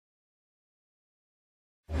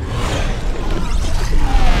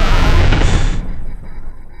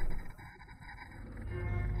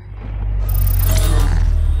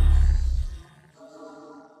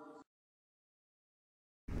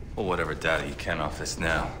data you can off this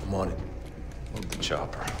now. I'm on it. Load the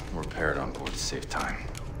chopper. We'll repair it on board to save time.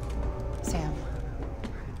 Sam.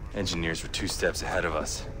 Engineers were 2 steps ahead of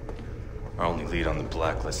us. Our only lead on the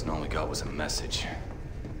Blacklist and all we got was a message.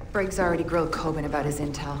 Briggs already grilled Coben about his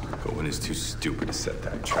intel. Coben is too stupid to set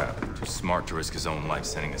that trap. Too smart to risk his own life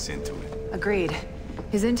sending us into it. Agreed.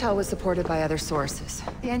 His intel was supported by other sources.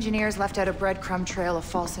 The engineers left out a breadcrumb trail of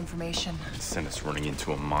false information. It sent us running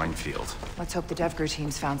into a minefield. Let's hope the DevGru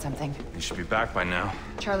team's found something. They should be back by now.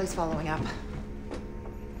 Charlie's following up.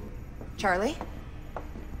 Charlie?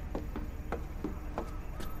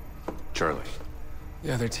 Charlie.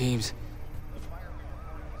 The other teams.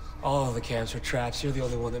 All of the camps were traps. You're the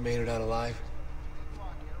only one that made it out alive.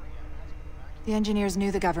 The engineers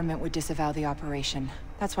knew the government would disavow the operation.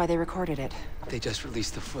 That's why they recorded it. They just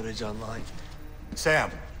released the footage online.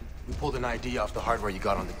 Sam, we pulled an ID off the hardware you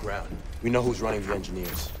got on the ground. We know who's running the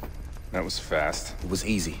engineers. That was fast. It was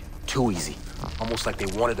easy. Too easy. Almost like they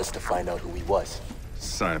wanted us to find out who he was.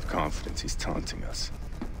 Sign of confidence, he's taunting us.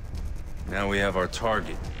 Now we have our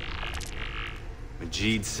target.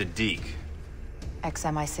 Majid Sadiq.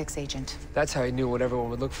 Ex-MI6 agent. That's how he knew what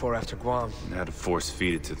everyone would look for after Guam. And had to force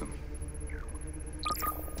feed it to them.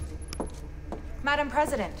 Madam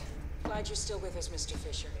President. Glad you're still with us, Mr.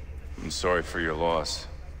 Fisher. I'm sorry for your loss.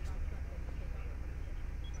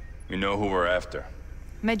 We know who we're after.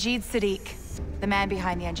 Majid Sadiq, the man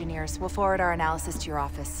behind the engineers. We'll forward our analysis to your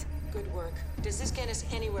office. Good work. Does this get us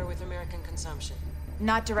anywhere with American consumption?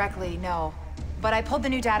 Not directly, no. But I pulled the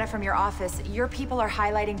new data from your office. Your people are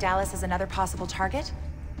highlighting Dallas as another possible target?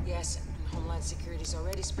 Yes, and Homeland Security's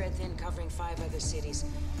already spread thin, covering 5 other cities.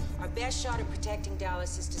 Our best shot at protecting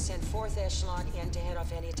Dallas is to send 4th echelon in to head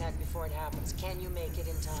off any attack before it happens. Can you make it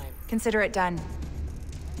in time? Consider it done.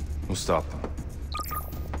 We'll stop them.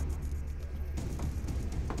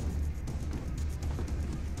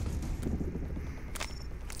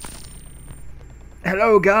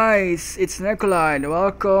 Hello guys, it's Nikolai and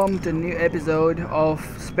welcome to a new episode of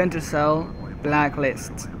Splinter Cell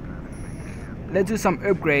Blacklist. Let's do some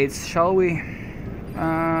upgrades, shall we?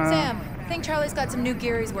 Sam, I think Charlie's got some new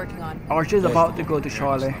gear he's working on. I was just about to go to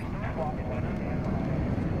Charlie.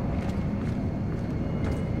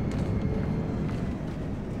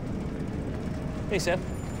 Hey, Sam.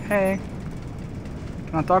 Hey.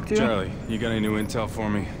 Can I talk to you? Charlie, you got any new intel for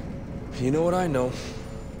me? You know what I know?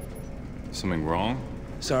 Something wrong?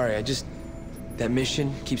 Sorry, that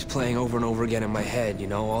mission keeps playing over and over again in my head, you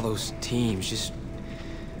know? All those teams just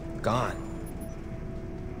gone.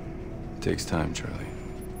 It takes time, Charlie.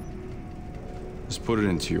 Just put it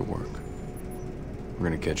into your work. We're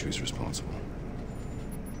gonna catch who's responsible.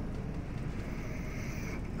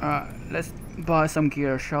 Let's buy some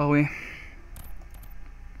gear, shall we?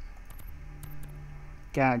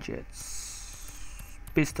 Gadgets.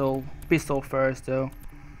 Pistol first though.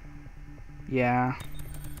 Yeah.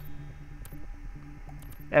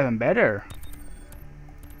 Even better.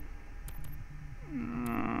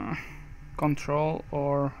 Control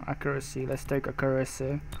or accuracy. Let's take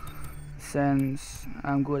accuracy, since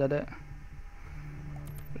I'm good at it.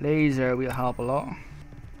 Laser will help a lot.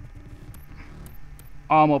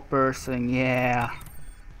 Armor piercing, yeah.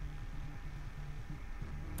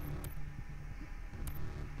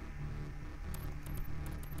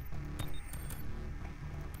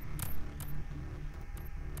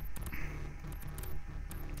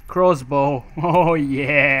 Crossbow, oh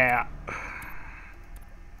yeah.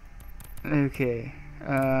 Okay.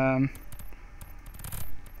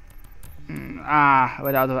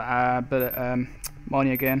 Without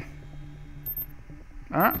money again.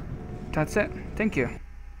 That's it. Thank you.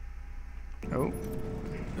 Oh.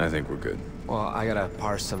 I think we're good. Well, I gotta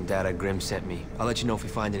parse some data Grim sent me. I'll let you know if we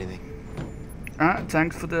find anything.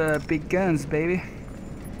 Thanks for the big guns, baby.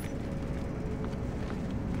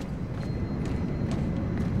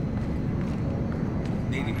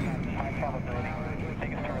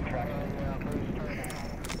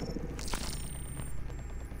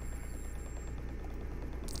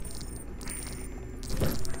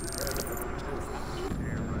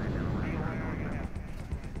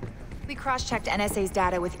 We cross-checked NSA's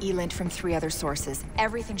data with ELINT from 3 other sources.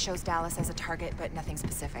 Everything shows Dallas as a target, but nothing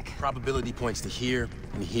specific. Probability points to here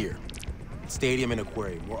and here. Stadium and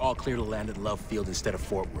aquarium. We're all clear to land at Love Field instead of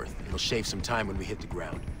Fort Worth. It'll shave some time when we hit the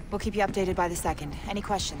ground. We'll keep you updated by the second. Any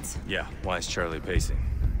questions? Yeah, why is Charlie pacing?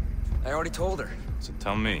 I already told her. So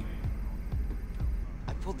tell me.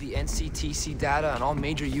 I pulled the NCTC data on all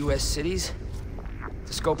major US cities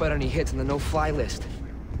to scope out any hits on the no-fly list.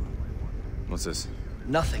 What's this?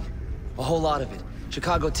 Nothing. A whole lot of it.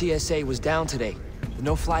 Chicago TSA was down today. The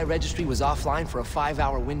no-fly registry was offline for a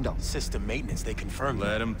 5-hour window. System maintenance, they confirmed.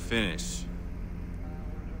 Let him finish.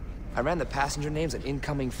 I ran the passenger names on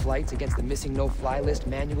incoming flights against the missing no-fly list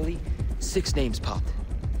manually. 6 names popped.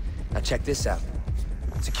 Now check this out.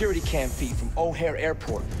 Security cam feed from O'Hare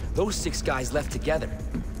Airport. Those 6 guys left together.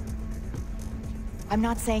 I'm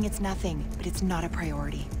not saying it's nothing, but it's not a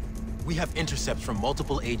priority. We have intercepts from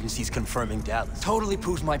multiple agencies confirming Dallas. Totally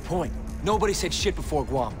proves my point. Nobody said shit before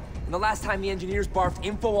Guam. And the last time the engineers barfed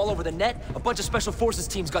info all over the net, a bunch of special forces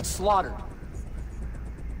teams got slaughtered.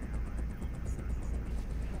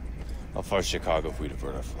 How far's Chicago if we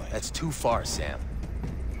divert our flight? That's too far, Sam.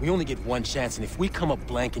 We only get one chance, and if we come up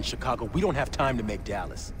blank in Chicago, we don't have time to make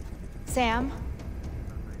Dallas. Sam?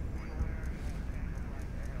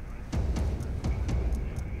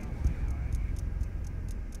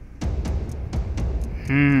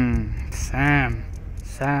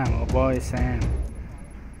 Sam, oh boy, Sam.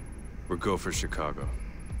 We're go for Chicago.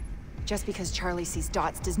 Just because Charlie sees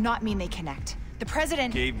dots does not mean they connect. The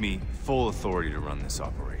President... Gave me full authority to run this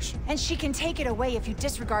operation. And she can take it away if you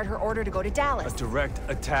disregard her order to go to Dallas. A direct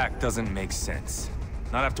attack doesn't make sense.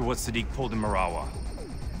 Not after what Sadiq pulled in Marawa.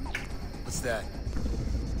 What's that?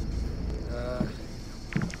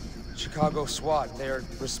 Chicago SWAT. They're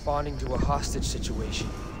responding to a hostage situation.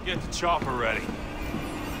 Get the chopper ready.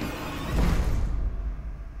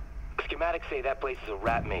 Schematics say that place is a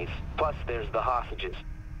rat maze. Plus, there's the hostages.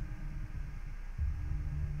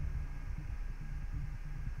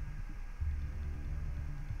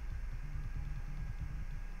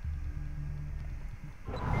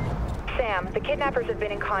 Sam, the kidnappers have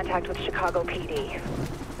been in contact with Chicago PD.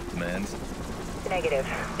 Demands? Negative.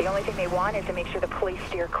 The only thing they want is to make sure the police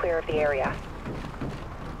steer clear of the area.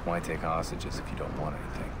 Why take hostages if you don't want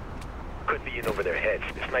anything? Could be in over their heads.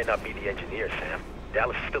 This might not be the engineers, Sam.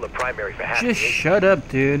 Dallas is still a primary for half the Just agents. shut up,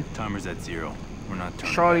 dude. Timer's at 0. We're not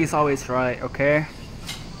turning Charlie's back. always right, okay?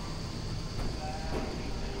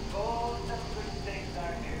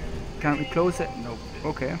 Can't we close it? Nope.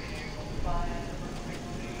 Okay.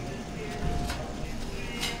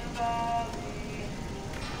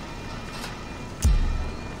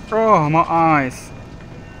 Oh, my eyes.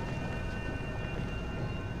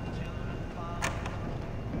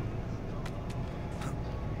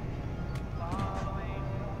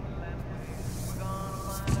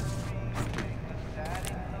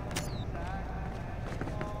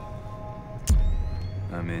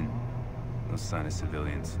 I'm in. No sign of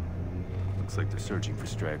civilians. Looks like they're searching for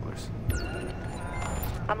stragglers.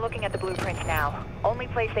 I'm looking at the blueprints now. Only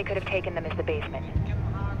place they could have taken them is the basement.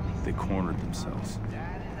 They cornered themselves.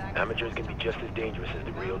 Amateurs can be just as dangerous as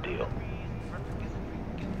the real deal.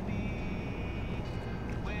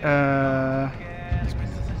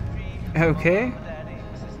 Okay.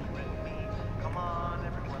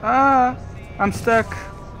 I'm stuck.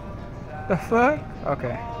 The fuck?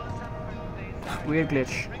 Okay. Weird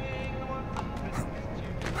glitch.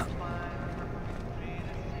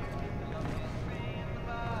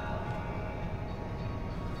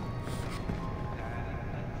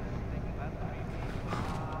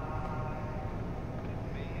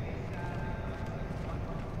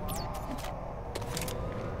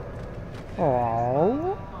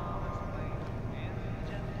 Oh.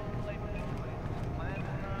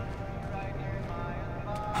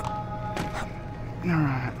 All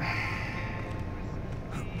right.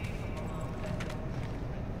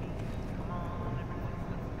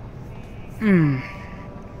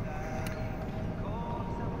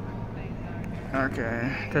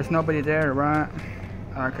 Okay. There's nobody there, right?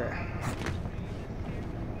 Okay.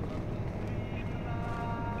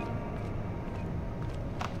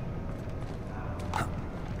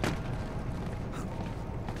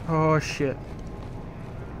 Oh shit.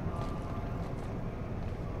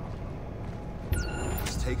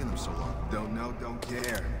 What's taking them so long? Don't know, don't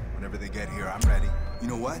care. Whenever they get here, I'm ready. You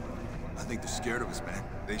know what? I think they're scared of us, man.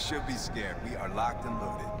 They should be scared. We are locked and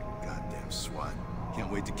loaded. Goddamn SWAT.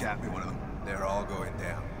 Can't wait to cap me one of them. They're all going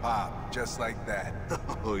down. Pop, just like that.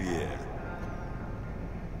 Oh yeah.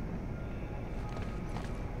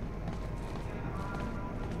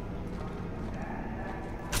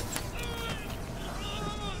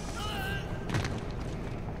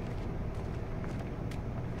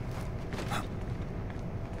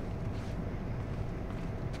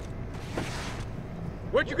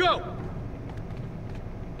 Where'd you go?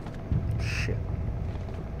 Shit.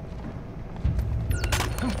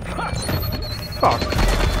 Fuck. Get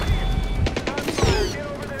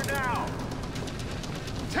over there now.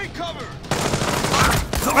 Take cover.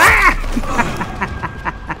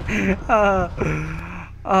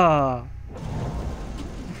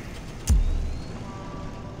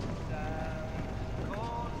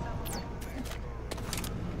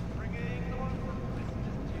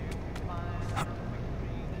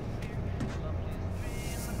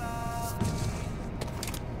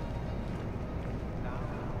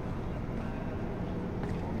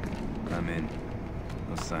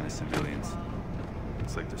 civilians.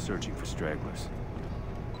 Looks like they're searching for stragglers.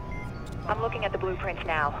 I'm looking at the blueprints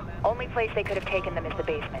now. Only place they could have taken them is the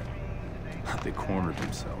basement. They cornered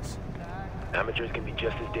themselves. Amateurs can be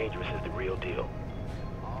just as dangerous as the real deal.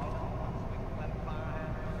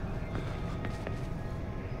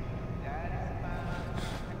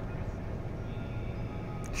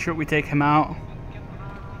 Should we take him out?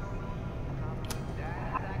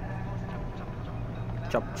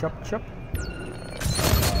 Chop, chop, chop.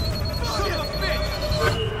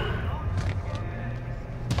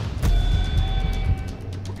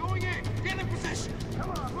 We're going in. Get in position. Come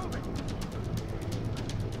on, move it.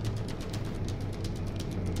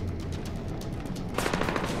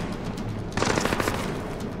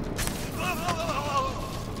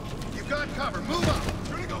 You got cover. Move up.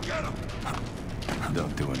 We're gonna go get him.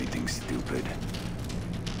 Don't do anything stupid.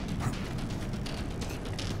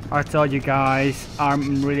 I told you guys,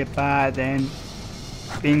 I'm really bad in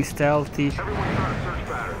being stealthy.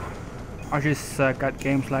 I just suck at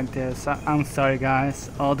games like this. I'm sorry guys,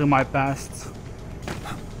 I'll do my best.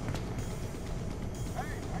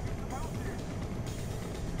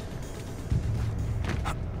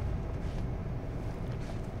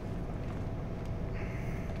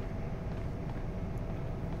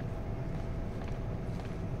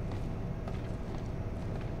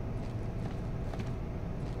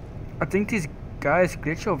 I think this guy's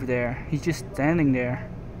glitch over there. He's just standing there.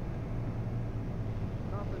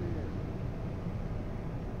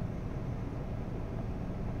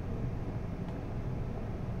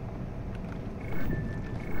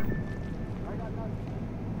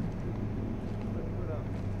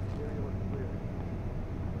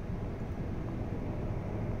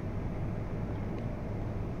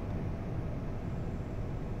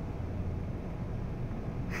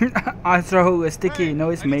 I throw a sticky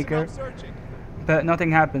noise maker, but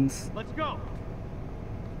nothing happens. Let's go.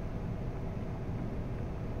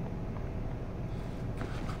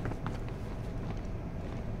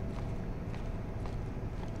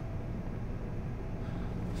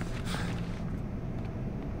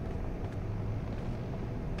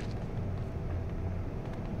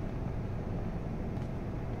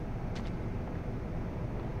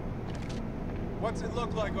 What's it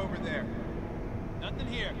look like over there? Nothing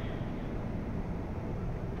here.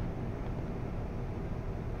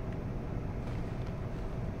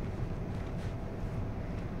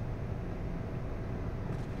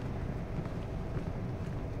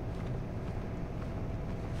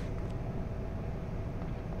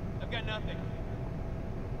 I've got nothing.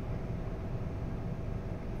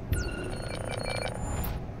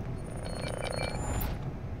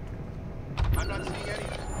 I'm not seeing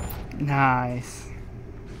anything. Nice.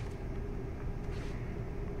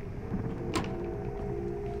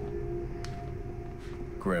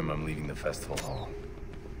 Grim, I'm leaving the festival hall.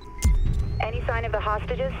 Any sign of the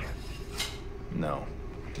hostages? No,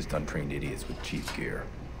 just untrained idiots with cheap gear.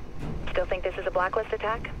 Still think this is a Blacklist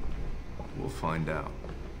attack? We'll find out.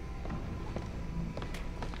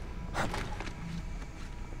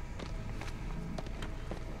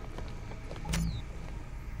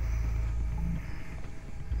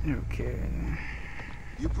 Okay.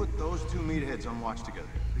 You put those two meatheads on watch together.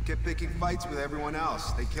 They kept picking fights with everyone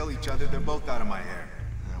else. They kill each other, they're both out of my hair.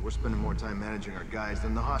 We're spending more time managing our guys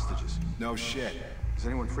than the hostages. No shit. Has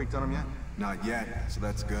anyone freaked on them yet? Not yet, so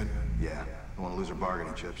that's good. Yeah, don't want to lose our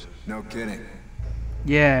bargaining chips. No kidding.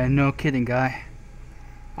 Yeah, no kidding, guy.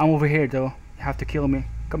 I'm over here, though. You have to kill me.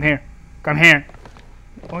 Come here. Come here.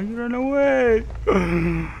 Oh, you run away.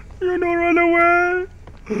 You don't run away.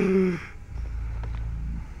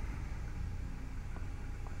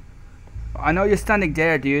 I know you're standing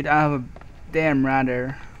there, dude. I have a damn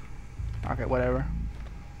radar. Okay, whatever.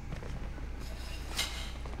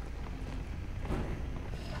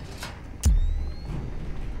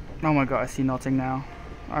 Oh my god, I see nothing now.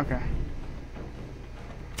 Okay.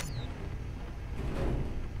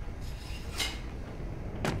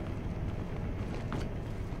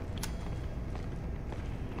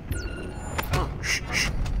 Shh,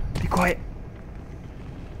 shh. Be quiet.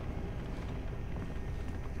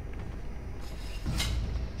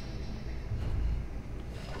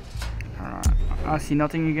 Alright, I see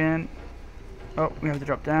nothing again. Oh, we have to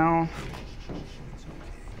drop down.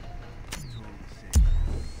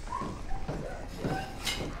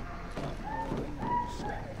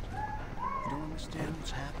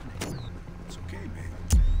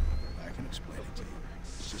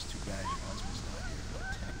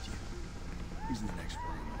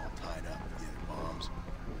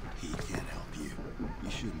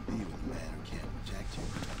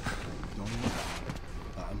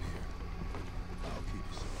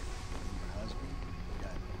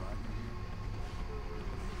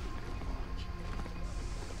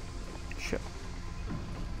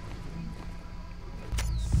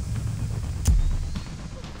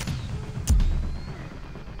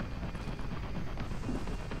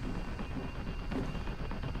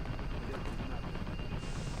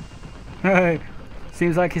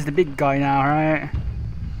 Seems like he's the big guy now, right?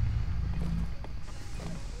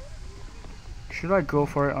 Should I go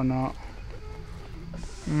for it or not?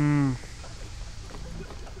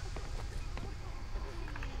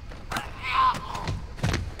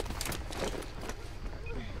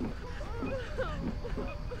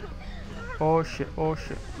 Oh shit, oh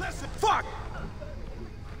shit. Listen, fuck!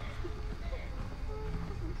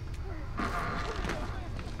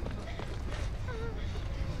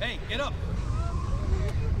 Hey, get up!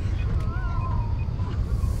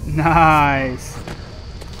 Nice!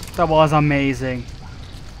 That was amazing.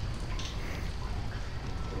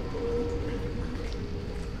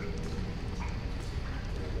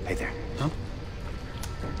 Hey there. Huh?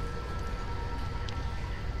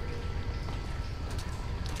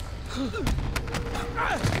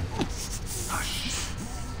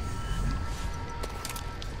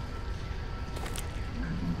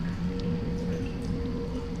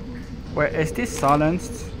 Wait, is this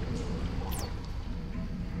silenced?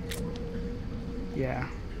 Yeah.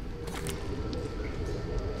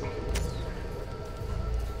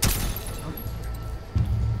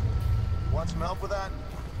 Want some help with that?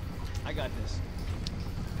 I got this.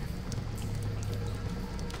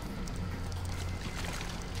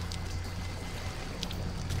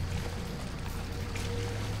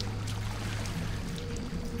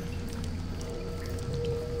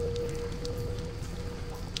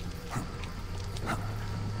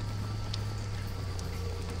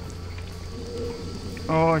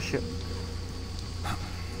 Oh shit.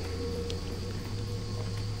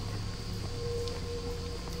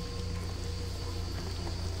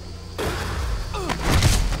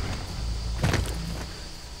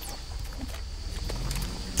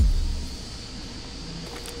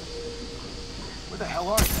 Where the hell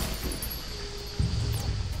are you?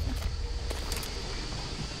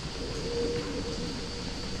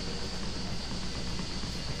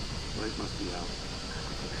 Light must be out.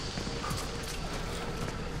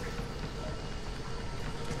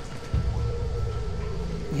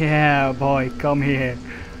 Yeah, boy, come here.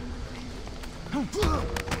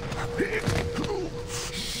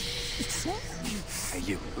 Hey,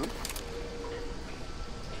 you.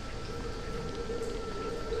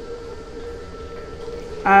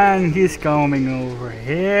 And he's coming over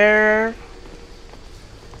here.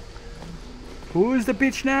 Who's the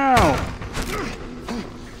bitch now?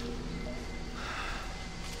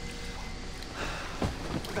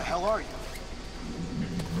 Where the hell are you?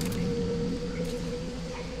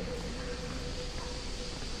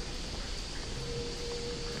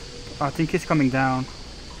 I think he's coming down.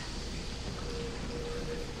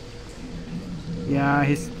 Yeah,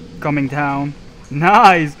 he's coming down.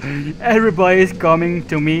 Nice! Everybody's coming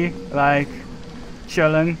to me, like,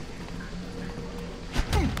 chilling.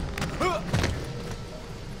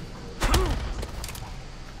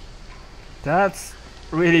 That's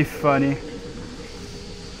really funny.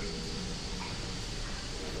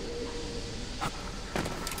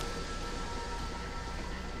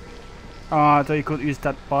 Oh, I thought you could use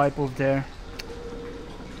that pipe over there.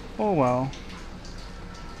 Oh well.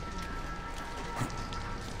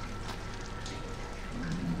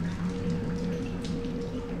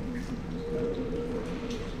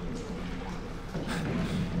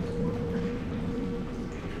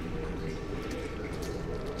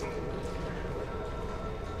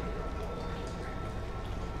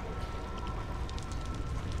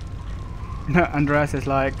 Andreas is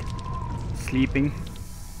like sleeping.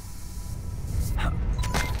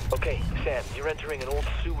 Okay, Sam, you're entering an old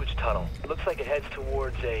sewage tunnel. It looks like it heads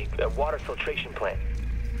towards a water filtration plant.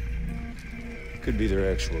 Could be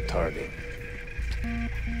their actual target.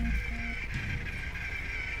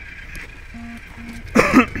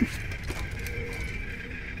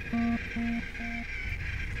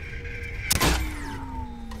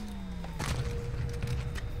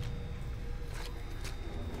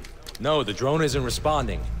 No, the drone isn't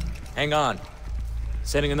responding. Hang on.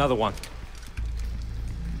 Sending another one.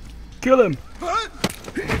 Kill him!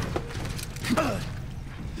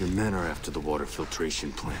 Your men are after the water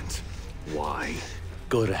filtration plant. Why?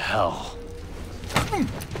 Go to hell.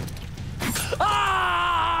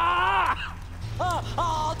 Ah!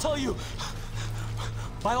 I'll tell you.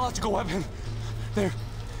 Biological weapon. They're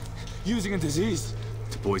using a disease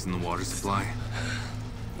To poison the water supply?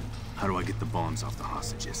 How do I get the bombs off the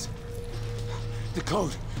hostages? The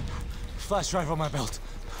code. Flash drive on my belt.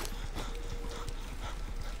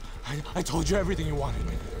 I told you everything you wanted.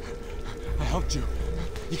 I helped you.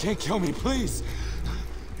 You can't kill me, please.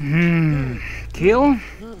 Kill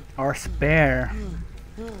or spare?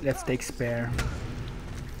 Let's take spare.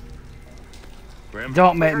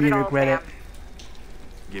 Don't make me regret it.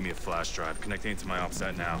 Give me a flash drive. Connecting it to my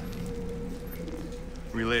OPSAT now.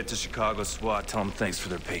 Relay it to Chicago SWAT. Tell them thanks for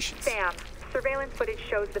their patience. Sam, surveillance footage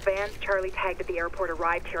shows the vans Charlie tagged at the airport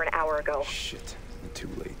arrived here an hour ago. Shit, I'm too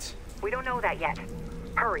late. We don't know that yet.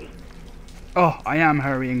 Hurry. Oh, I am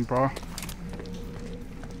hurrying, bro.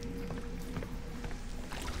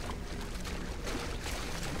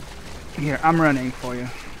 Here, I'm running for you.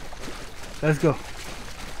 Let's go.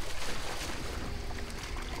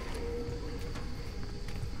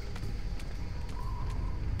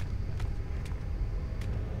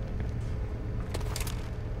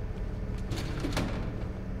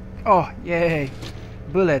 Oh, yay.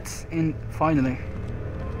 Bullets in finally.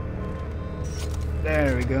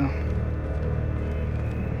 There we go.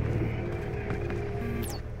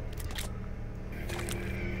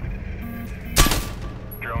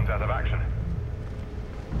 Drones out of action.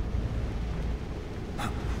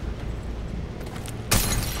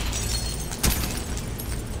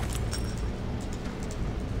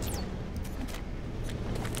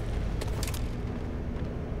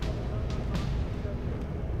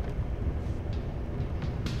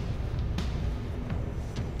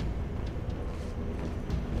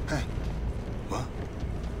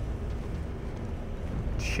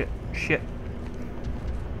 Shit.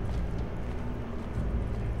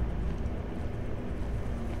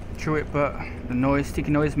 True it, but the sticky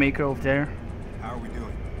noise maker over there. How are we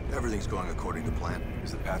doing? Everything's going according to plan.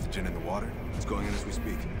 Is the pathogen in the water? It's going in as we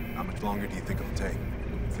speak. How much longer do you think it'll take?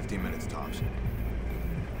 15 minutes tops.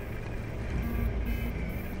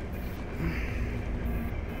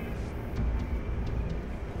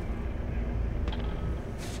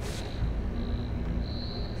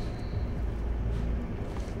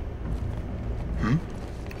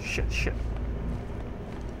 Shit.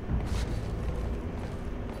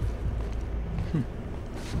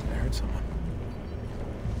 I heard someone.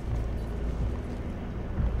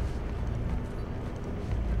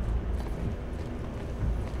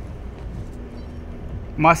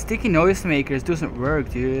 My sticky noise makers doesn't work,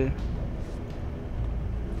 dude.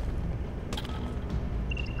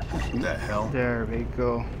 What the hell? There we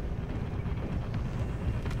go.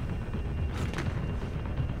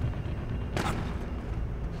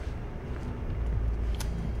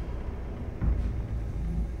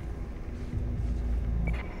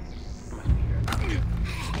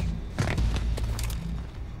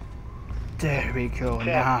 There we go, Sam,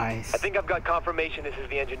 nice. I think I've got confirmation this is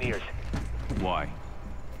the engineers. Why?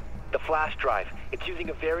 The flash drive. It's using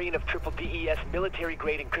a variant of DES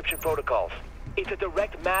military-grade encryption protocols. It's a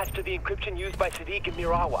direct match to the encryption used by Sadiq and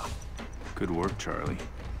Mirawa. Good work, Charlie.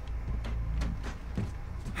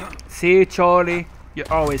 See, Charlie,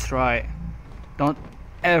 you're always right. Don't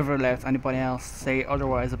ever let anybody else say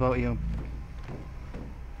otherwise about you.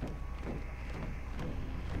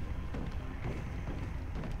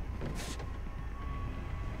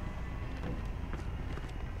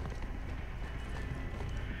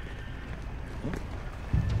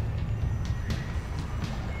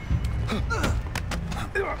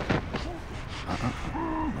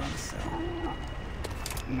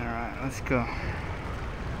 Alright, let's go.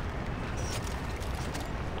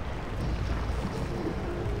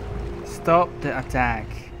 Stop the attack.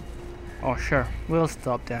 Oh sure, we'll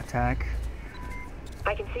stop the attack.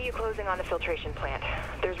 I can see you closing on the filtration plant.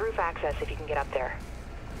 There's roof access if you can get up there.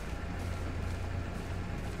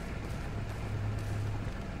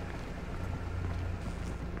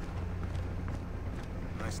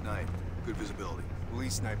 Nice night. Good visibility.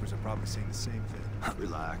 Police snipers are probably saying the same thing.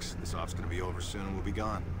 Relax. This op's gonna be over soon and we'll be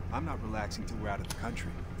gone. I'm not relaxing till we're out of the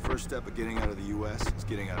country. First step of getting out of the US is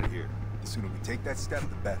getting out of here. The sooner we take that step,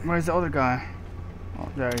 the better. Where's the other guy? Oh,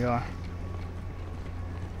 there you are.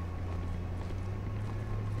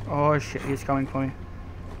 Oh shit, he's coming for me.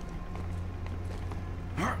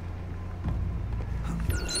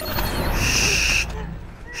 Shh.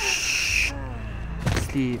 Shh.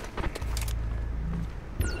 Sleep.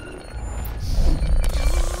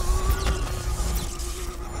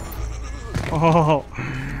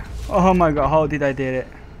 Oh my god, how did I did it?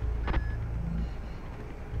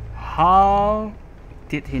 How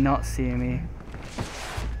did he not see me?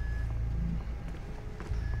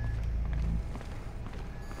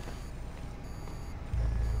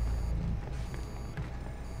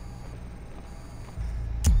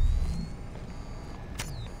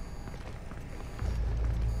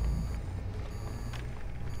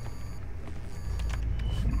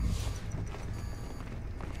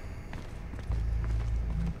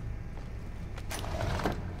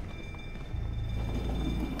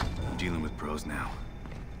 Dealing with pros now.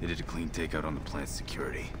 They did a clean takeout on the plant's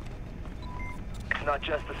security. It's not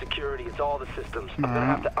just the security, it's all the systems. I'm gonna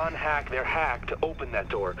have to unhack their hack to open that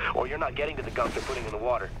door, or you're not getting to the gunk they're putting in the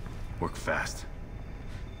water. Work fast.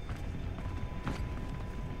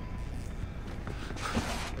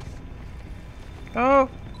 Oh!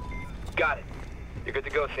 Got it. You're good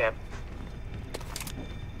to go, Sam.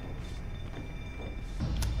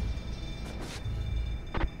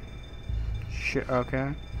 Shit,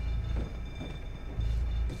 okay.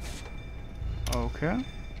 Okay.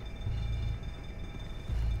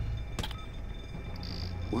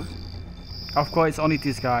 What? Of course, it's only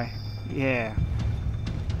this guy. Yeah.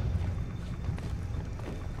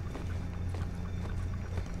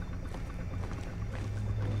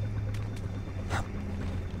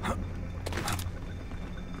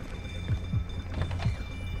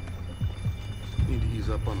 Need to ease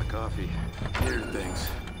up on the coffee. Weird things.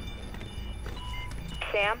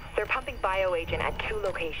 Sam, they're pumping bioagent at 2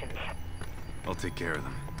 locations. I'll take care of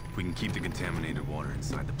them. We can keep the contaminated water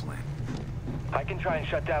inside the plant. I can try and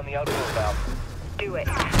shut down the outflow valve. Do it.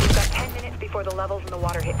 We've got 10 minutes before the levels in the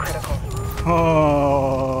water hit critical.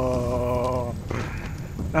 Oh,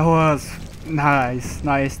 that was nice.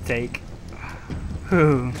 Nice take.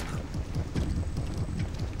 Whew.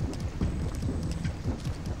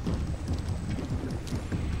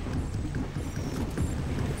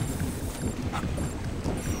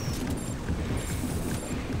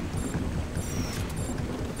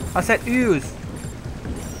 I said use.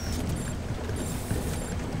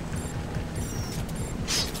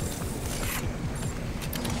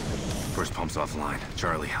 First pump's offline.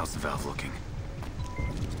 Charlie, how's the valve looking?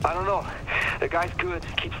 I don't know. The guy's good,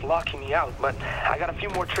 keeps locking me out, but I got a few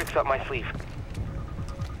more tricks up my sleeve.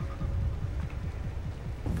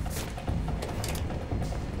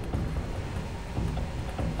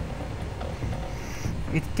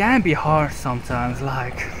 It can be hard sometimes,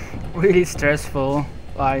 like really stressful.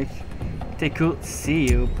 Like they could see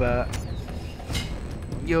you, but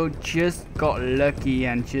you just got lucky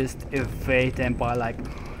and just evade them by like a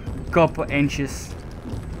couple inches.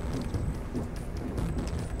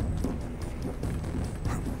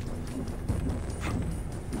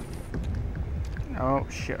 Oh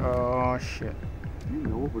shit, oh shit. Do you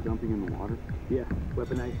know what we're dumping in the water? Yeah,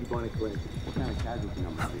 weaponized bubonic plague. What kind of casualty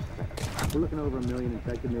numbers do you expect? We're looking over 1 million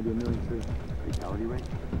infected, maybe 1 million free. Fatality rate?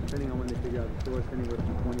 Depending on when they figure out the source, anywhere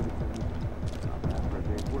from 20 to 70. Not bad for a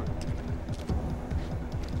day's work.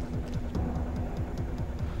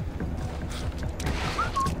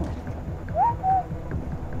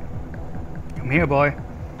 Come here, boy.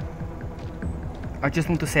 I just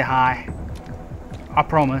want to say hi. I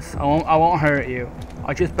promise. I won't hurt you.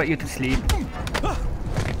 I'll just put you to sleep.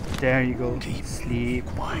 There you go. Sleep.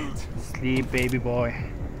 Quiet. Sleep, baby boy.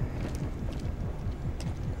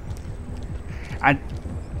 And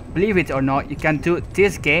believe it or not, you can do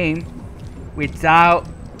this game without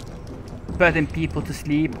putting people to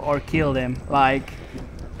sleep or kill them. Like,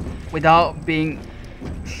 without being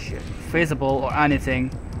visible or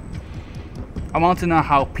anything. I want to know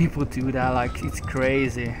how people do that. Like, it's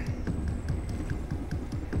crazy.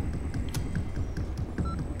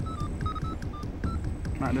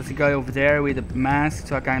 There's a guy over there with a mask,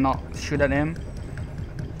 so I cannot shoot at him.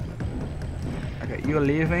 Okay, you're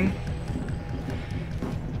leaving.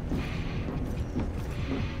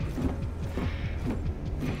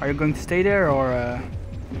 Are you going to stay there, or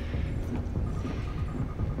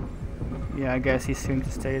yeah, I guess he's going to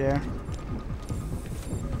stay there.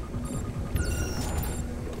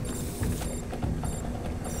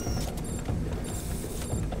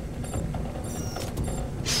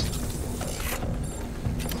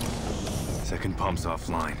 Second pump's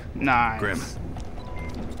offline. Nice. Grim.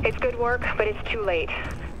 It's good work, but it's too late.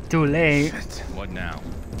 Too late? Shit. What now?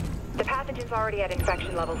 The pathogen's already at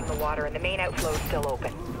infection levels in the water, and the main outflow is still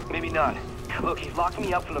open. Maybe not. Look, he's locked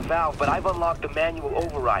me up from the valve, but I've unlocked the manual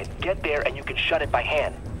override. Get there and you can shut it by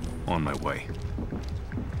hand. On my way.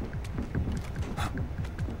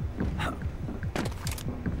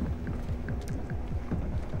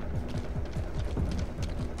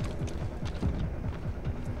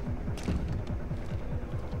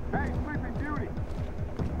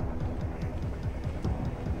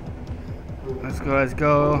 Let's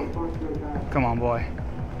go. Come on, boy.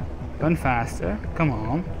 Run faster. Come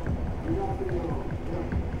on.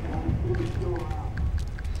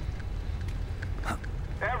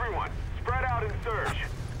 Everyone, spread out and search.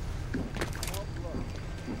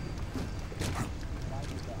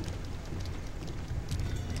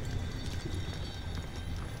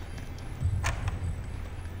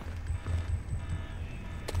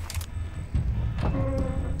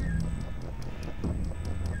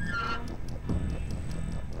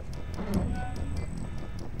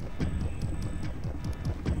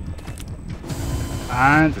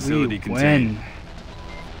 And Facility we contained. win.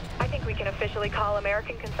 I think we can officially call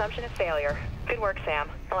American consumption a failure. Good work, Sam.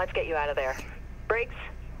 Now let's get you out of there. Briggs?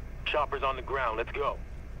 Chopper's on the ground. Let's go.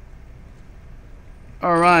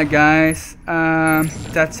 Alright guys,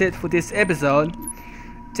 that's it for this episode.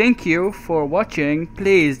 Thank you for watching.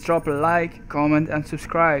 Please drop a like, comment and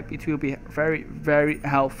subscribe. It will be very, very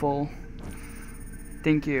helpful.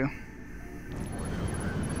 Thank you.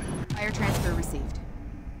 Fire transfer received.